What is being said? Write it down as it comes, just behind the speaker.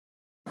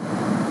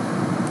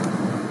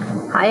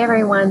Hi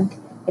everyone,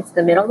 it's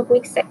the middle of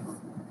week 6.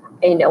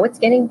 I know it's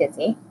getting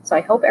busy, so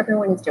I hope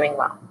everyone is doing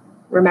well.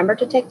 Remember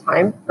to take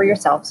time for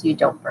yourself so you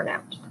don't burn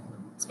out.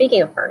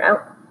 Speaking of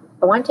burnout,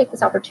 I want to take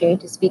this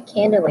opportunity to speak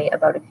candidly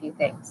about a few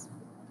things.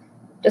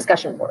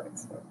 Discussion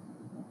boards.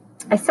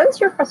 I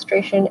sense your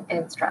frustration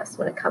and stress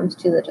when it comes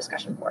to the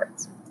discussion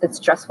boards. It's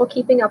stressful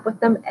keeping up with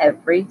them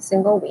every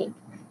single week,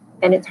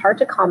 and it's hard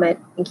to comment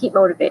and keep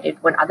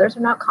motivated when others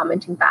are not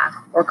commenting back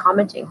or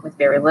commenting with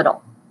very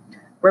little.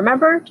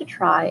 Remember to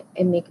try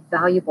and make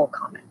valuable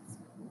comments.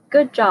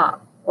 Good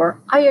job,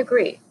 or I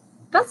agree,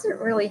 doesn't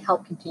really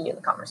help continue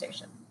the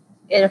conversation.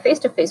 In a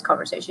face-to-face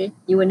conversation,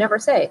 you would never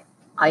say,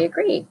 I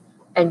agree,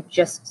 and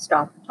just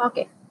stop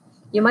talking.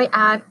 You might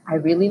add, I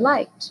really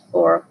liked,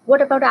 or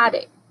what about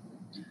adding?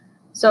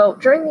 So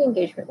during the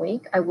engagement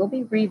week, I will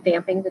be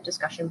revamping the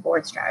discussion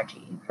board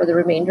strategy for the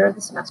remainder of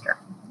the semester.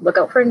 Look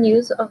out for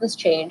news of this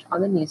change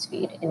on the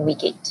newsfeed in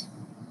week 8.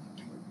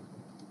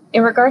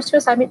 In regards to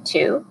assignment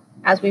 2,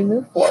 as we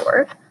move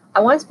forward,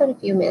 I want to spend a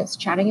few minutes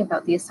chatting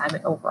about the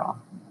assignment overall.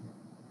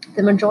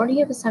 The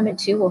majority of assignment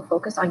 2 will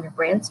focus on your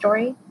brand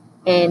story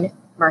and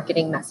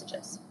marketing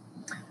messages.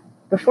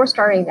 Before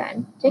starting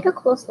then, take a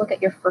close look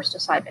at your first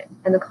assignment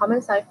and the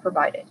comments I've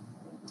provided.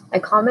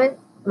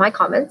 My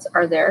comments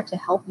are there to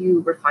help you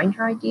refine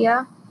your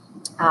idea,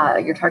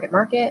 your target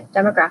market,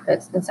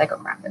 demographics, and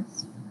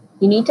psychographics.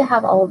 You need to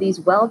have all of these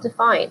well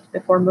defined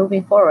before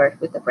moving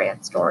forward with the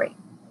brand story.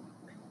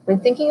 When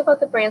thinking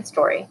about the brand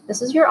story,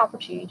 this is your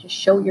opportunity to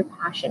show your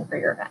passion for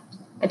your event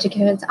and to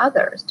convince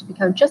others to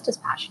become just as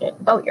passionate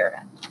about your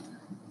event.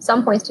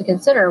 Some points to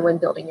consider when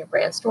building your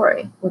brand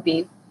story would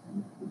be,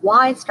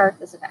 why start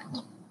this event?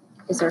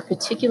 Is there a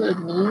particular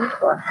need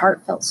or a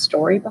heartfelt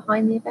story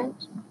behind the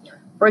event?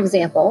 For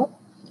example,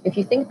 if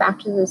you think back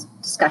to this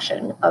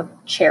discussion of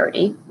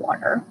charity,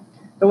 water,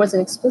 there was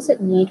an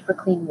explicit need for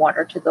clean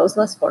water to those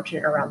less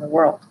fortunate around the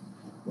world.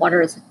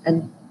 Water is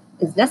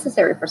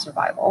necessary for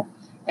survival,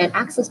 and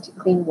access to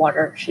clean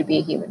water should be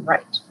a human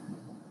right.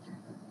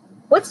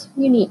 What's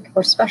unique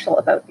or special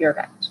about your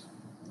event?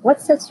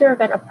 What sets your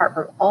event apart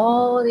from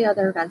all the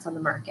other events on the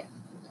market?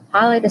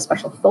 Highlight a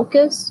special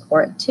focus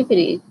or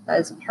activity that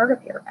is a part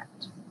of your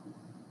event.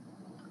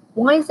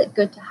 Why is it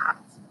good to have?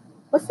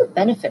 What's the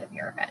benefit of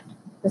your event?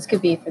 This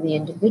could be for the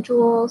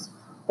individuals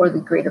or the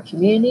greater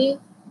community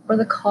or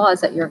the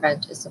cause that your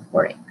event is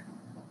supporting.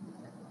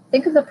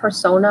 Think of the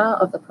persona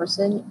of the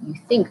person you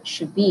think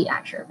should be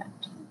at your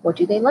event. What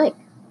do they like?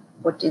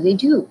 What do they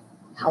do?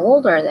 How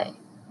old are they?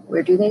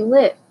 Where do they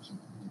live?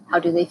 How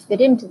do they fit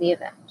into the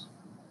event?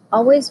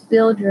 Always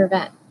build your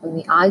event from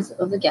the eyes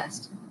of the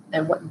guest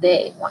and what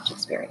they want to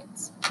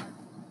experience.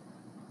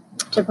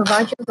 To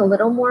provide you with a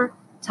little more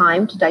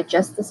time to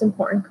digest this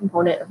important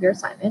component of your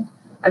assignment,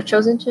 I've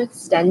chosen to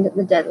extend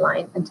the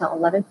deadline until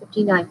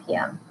 11:59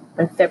 p.m.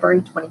 on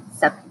February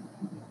 27th.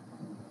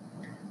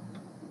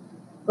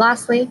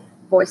 Lastly,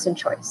 voice and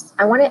choice.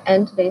 I want to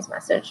end today's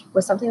message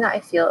with something that I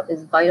feel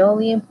is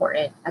vitally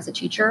important as a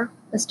teacher,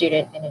 a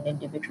student, and an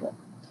individual.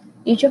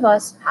 Each of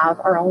us have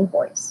our own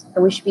voice,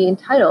 and we should be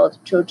entitled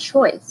to a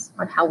choice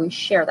on how we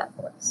share that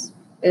voice.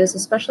 It is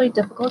especially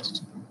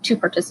difficult to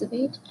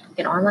participate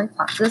in online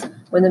classes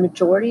when the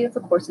majority of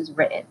the course is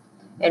written,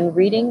 and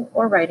reading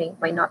or writing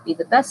might not be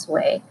the best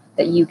way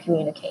that you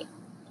communicate.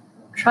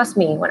 Trust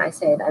me when I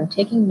say that I'm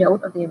taking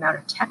note of the amount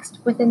of text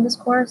within this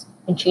course,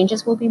 and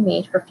changes will be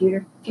made for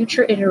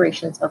future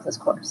iterations of this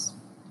course.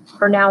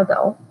 For now,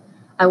 though,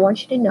 I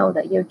want you to know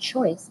that you have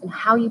choice in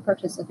how you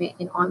participate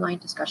in online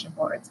discussion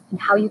boards and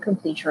how you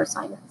complete your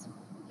assignments.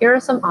 Here are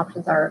some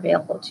options that are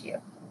available to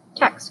you.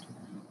 Text.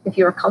 If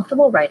you are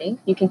comfortable writing,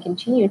 you can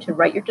continue to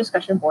write your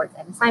discussion boards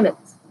and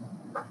assignments.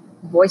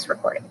 Voice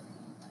recording.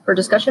 For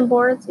discussion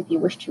boards, if you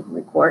wish to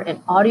record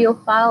an audio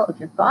file of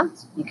your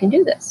thoughts, you can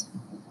do this.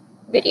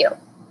 Video.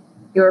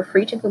 You are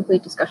free to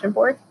complete discussion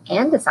boards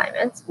and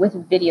assignments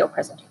with video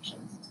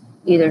presentations,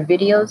 either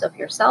videos of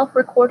yourself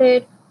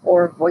recorded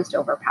or voiced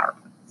over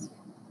PowerPoints.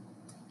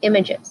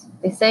 Images.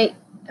 They say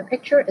a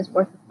picture is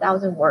worth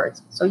 1,000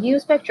 words, so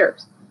use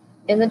pictures.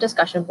 In the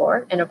discussion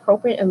board, an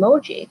appropriate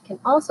emoji can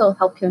also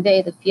help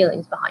convey the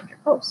feelings behind your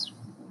post.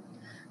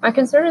 My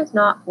concern is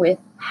not with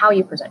how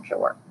you present your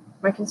work.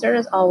 My concern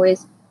is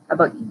always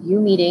about you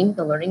meeting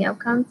the learning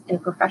outcomes in a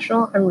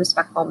professional and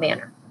respectful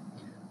manner.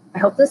 I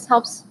hope this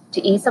helps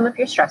to ease some of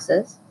your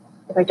stresses.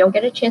 If I don't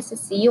get a chance to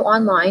see you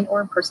online or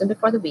in person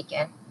before the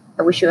weekend,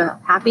 I wish you a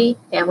happy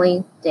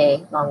family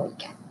day long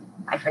weekend.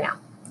 Bye for now.